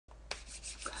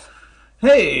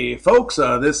Hey folks,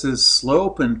 this is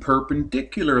slope and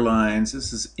perpendicular lines.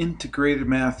 This is Integrated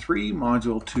Math 3,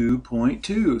 Module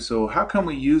 2.2. So how can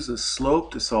we use a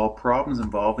slope to solve problems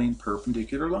involving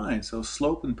perpendicular lines? So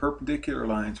slope and perpendicular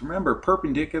lines. Remember,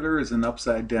 perpendicular is an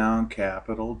upside down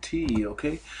capital T,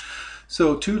 okay?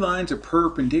 So two lines are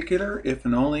perpendicular if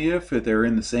and only if they're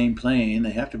in the same plane. They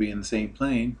have to be in the same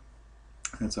plane.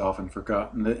 That's often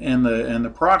forgotten. And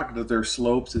the product of their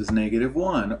slopes is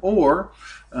 -1, or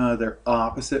they're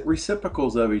opposite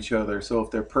reciprocals of each other. So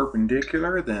if they're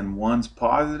perpendicular, then one's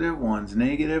positive, one's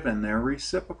negative, and they're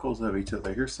reciprocals of each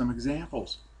other. Here's some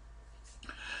examples.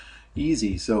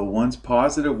 Easy. So one's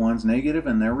positive, one's negative,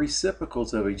 and they're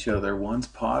reciprocals of each other. One's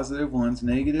positive, one's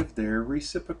negative, they're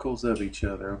reciprocals of each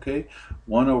other. Okay?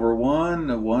 1 over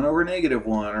 1, 1 over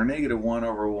 -1, or -1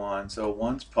 over 1. So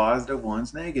one's positive,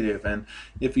 one's negative. And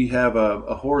if you have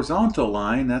a horizontal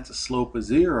line, that's a slope of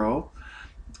 0.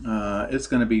 It's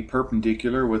going to be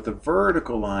perpendicular with a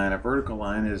vertical line. A vertical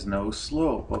line is no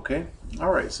slope. Okay?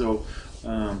 All right. So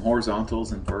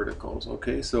horizontals and verticals.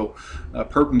 Okay, so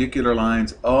perpendicular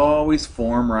lines always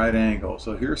form right angles.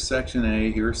 So here's section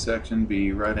A, here's section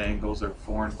B. Right angles are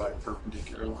formed by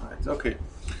perpendicular lines. Okay,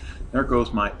 there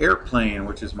goes my airplane,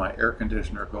 which is my air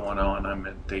conditioner going on. I'm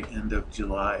at the end of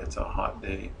July. It's a hot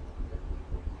day.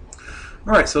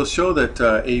 All right, so show that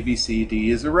ABCD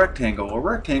is a rectangle. Well,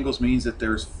 rectangles means that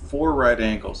there's 4 right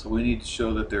angles, so we need to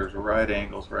show that there's right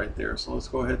angles right there. So let's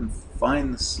go ahead and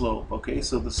find the slope. Okay,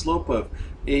 so the slope of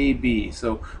AB.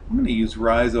 So I'm going to use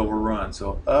rise over run.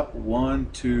 So up 1,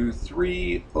 2,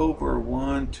 3 over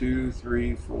 1, 2,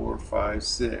 3, 4, 5,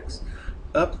 6.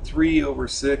 Up 3 over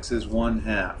 6 is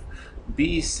 1/2.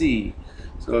 BC.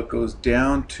 So it goes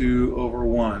down 2 over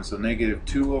 1. So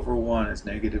 -2 over 1 is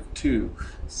 -2.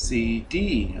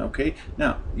 CD. Okay.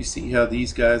 Now, you see how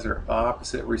these guys are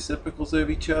opposite reciprocals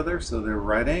of each other? So they're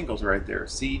right angles right there.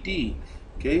 CD.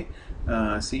 Okay.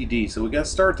 CD. So we got to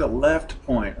start at the left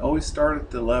point. Always start at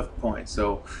the left point.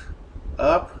 So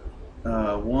up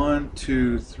 1,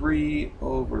 2, 3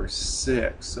 over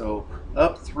 6. So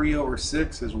up 3 over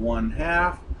 6 is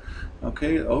 1/2.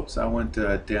 Okay, oops, I went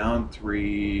down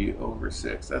 3 over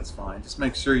 6. That's fine. Just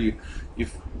make sure you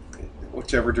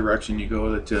whichever direction you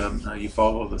go, that you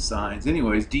follow the signs.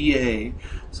 Anyways, DA.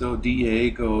 So DA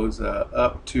goes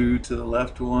up 2 to the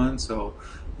left 1. So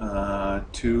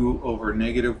 2 over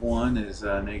 -1 is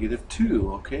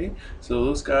 -2. Okay, so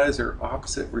those guys are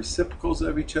opposite reciprocals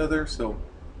of each other. So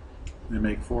they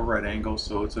make 4 right angles,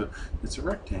 so it's a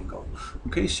rectangle.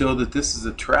 Okay, show that this is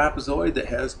a trapezoid that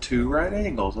has 2 right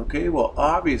angles. Okay, well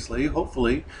obviously,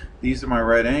 hopefully, these are my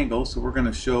right angles, so we're going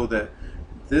to show that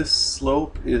this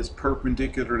slope is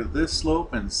perpendicular to this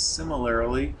slope, and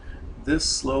similarly, this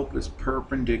slope is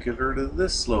perpendicular to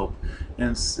this slope.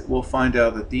 And we'll find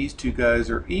out that these two guys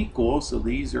are equal, so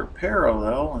these are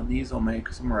parallel, and these will make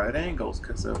some right angles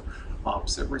because of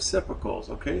opposite reciprocals.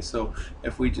 Okay, so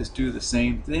if we just do the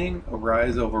same thing, a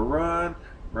rise over run,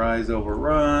 rise over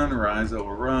run, rise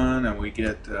over run, and we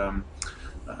get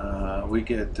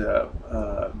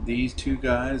these two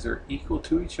guys are equal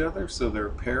to each other, so they're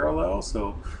parallel.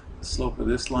 So the slope of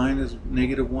this line is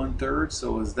 -1/3,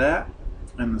 so is that.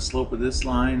 And the slope of this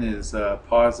line is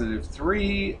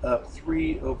 +3, up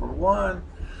 3 over 1,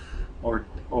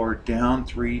 or down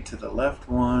 3 to the left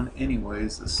 1.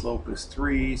 Anyways, the slope is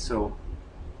 3. So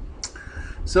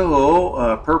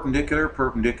perpendicular,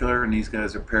 perpendicular, and these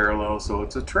guys are parallel, so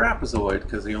it's a trapezoid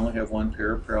because they only have one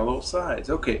pair of parallel sides.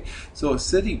 Okay, so a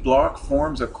city block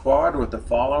forms a quad with the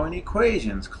following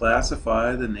equations.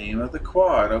 Classify the name of the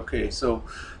quad. Okay, so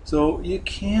you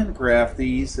can graph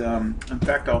these. In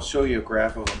fact, I'll show you a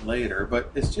graph of them later, but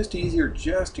it's just easier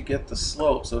just to get the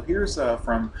slope. So here's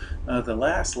from the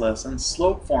last lesson,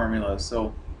 slope formula.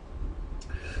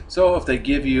 So if they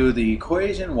give you the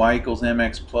equation y equals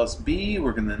mx plus b,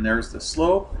 then there's the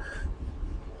slope.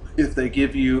 If they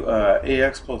give you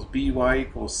ax plus by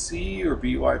equals c, or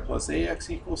by plus ax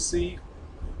equals c,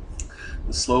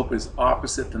 the slope is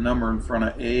opposite the number in front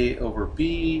of a over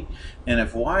b. And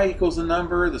if y equals a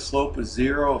number, the slope is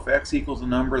 0. If x equals a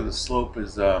number, the slope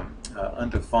is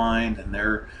undefined, and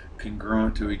they're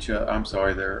congruent to each other. I'm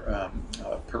sorry, they're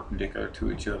perpendicular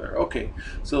to each other. Okay,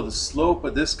 so the slope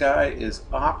of this guy is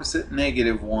opposite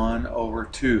 -1 over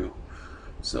 2.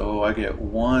 So I get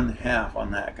 1/2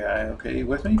 on that guy. Okay, you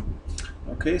with me?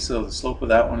 Okay, so the slope of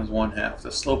that one is 1/2.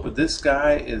 The slope of this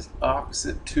guy is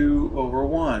opposite 2 over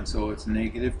 1, so it's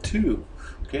 -2.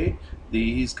 Okay,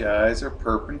 these guys are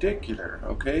perpendicular.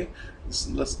 Okay,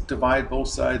 let's divide both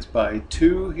sides by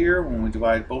 2 here. When we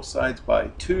divide both sides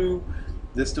by 2,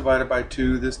 this divided by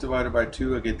 2, this divided by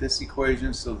 2, I get this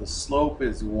equation. So the slope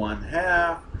is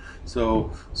 1/2.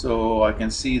 So I can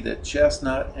see that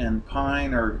chestnut and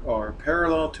pine are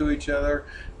parallel to each other.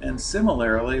 And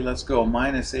similarly, let's go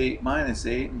 -8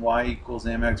 -8, and y equals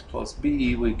mx plus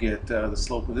b. We get the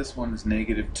slope of this one is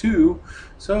 -2.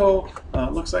 So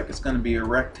it looks like it's going to be a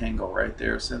rectangle right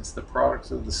there, since the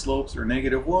products of the slopes are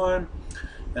 -1.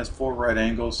 Has 4 right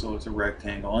angles, so it's a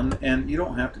rectangle. And you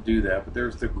don't have to do that, but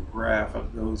there's the graph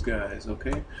of those guys,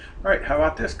 okay? All right, how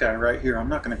about this guy right here? I'm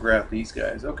not going to graph these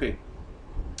guys, okay.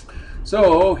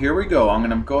 So here we go. I'm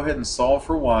going to go ahead and solve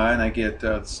for y, and I get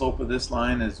the slope of this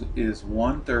line is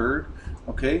 1/3,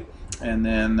 okay? And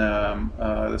then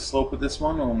the slope of this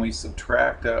one, when we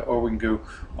subtract, or we can go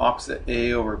opposite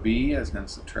a over b, I was going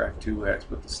to subtract 2x,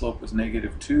 but the slope is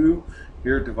 -2.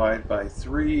 Here, divide by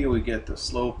 3, we get the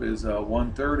slope is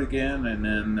 1/3 again, and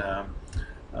then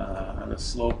the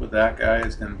slope of that guy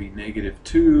is going to be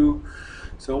 -2.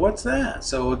 So what's that?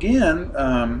 So again,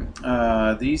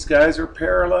 these guys are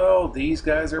parallel, these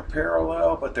guys are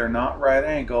parallel, but they're not right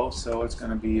angles, so it's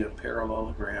going to be a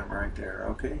parallelogram right there,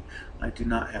 okay? I do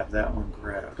not have that one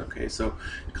graphed, okay? So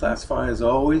classify as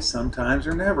always, sometimes,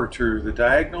 or never true. The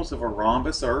diagonals of a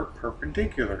rhombus are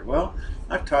perpendicular. Well,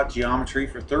 I've taught geometry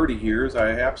for 30 years.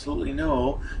 I absolutely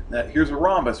know that here's a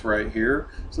rhombus right here.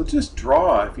 So just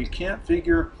draw. If you can't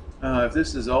figure if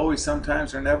this is always,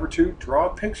 sometimes, or never true, draw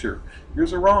a picture.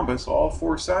 Here's a rhombus. All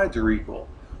 4 sides are equal.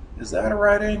 Is that a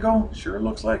right angle? Sure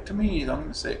looks like to me. I'm going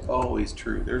to say always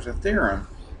true. There's a theorem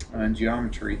in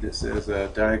geometry that says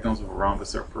diagonals of a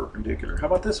rhombus are perpendicular. How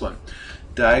about this one?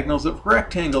 Diagonals of a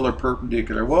rectangle are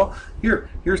perpendicular. Well,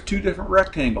 here's 2 different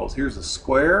rectangles. Here's a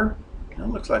square. That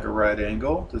looks like a right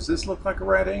angle. Does this look like a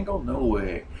right angle? No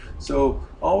way. So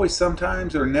always,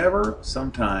 sometimes, or never?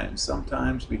 Sometimes.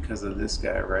 Sometimes because of this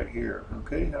guy right here.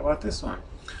 Okay, how about this one?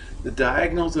 The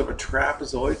diagonals of a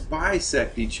trapezoid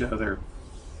bisect each other.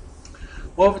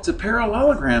 Well, if it's a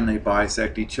parallelogram, they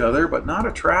bisect each other, but not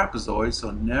a trapezoid,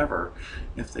 so never.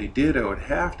 If they did, it would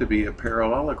have to be a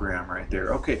parallelogram right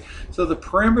there. Okay, so the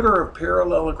perimeter of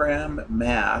parallelogram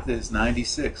math is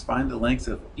 96. Find the lengths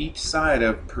of each side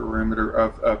of perimeter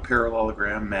of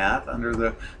parallelogram math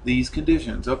under these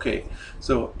conditions. Okay,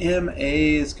 so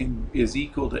MA is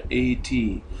equal to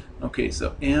AT. Okay,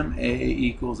 so MA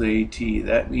equals AT.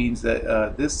 That means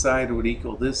that this side would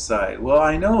equal this side. Well,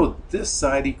 I know this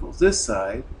side equals this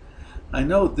side. I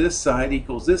know this side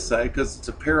equals this side because it's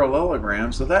a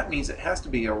parallelogram, so that means it has to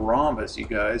be a rhombus, you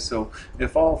guys. So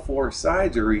if all 4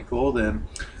 sides are equal, then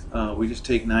we just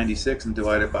take 96 and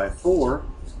divide it by 4.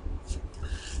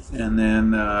 And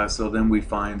then, so then we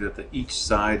find that each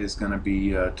side is going to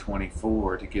be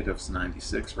 24 to get us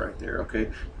 96 right there. Okay,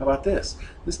 how about this?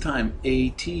 This time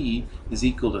AT is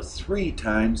equal to 3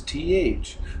 times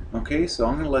TH. Okay, so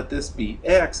I'm going to let this be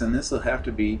X, and this will have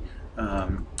to be,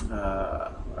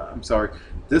 I'm sorry,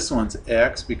 this one's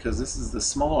X because this is the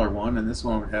smaller one, and this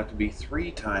one would have to be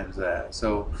 3 times that.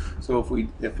 So if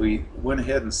we went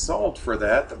ahead and solved for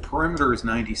that, the perimeter is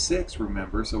 96,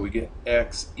 remember, so we get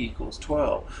X equals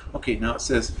 12. Okay, now it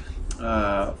says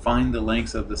find the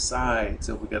lengths of the sides,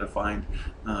 so we got to find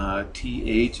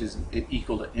TH is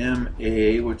equal to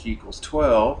MA, which equals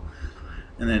 12.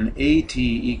 And then AT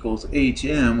equals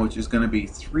HM, which is going to be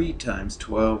 3 times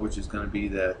 12, which is going to be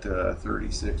that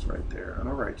 36 right there.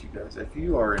 All right, you guys, if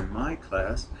you are in my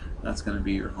class, that's going to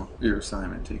be your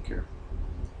assignment. Take care.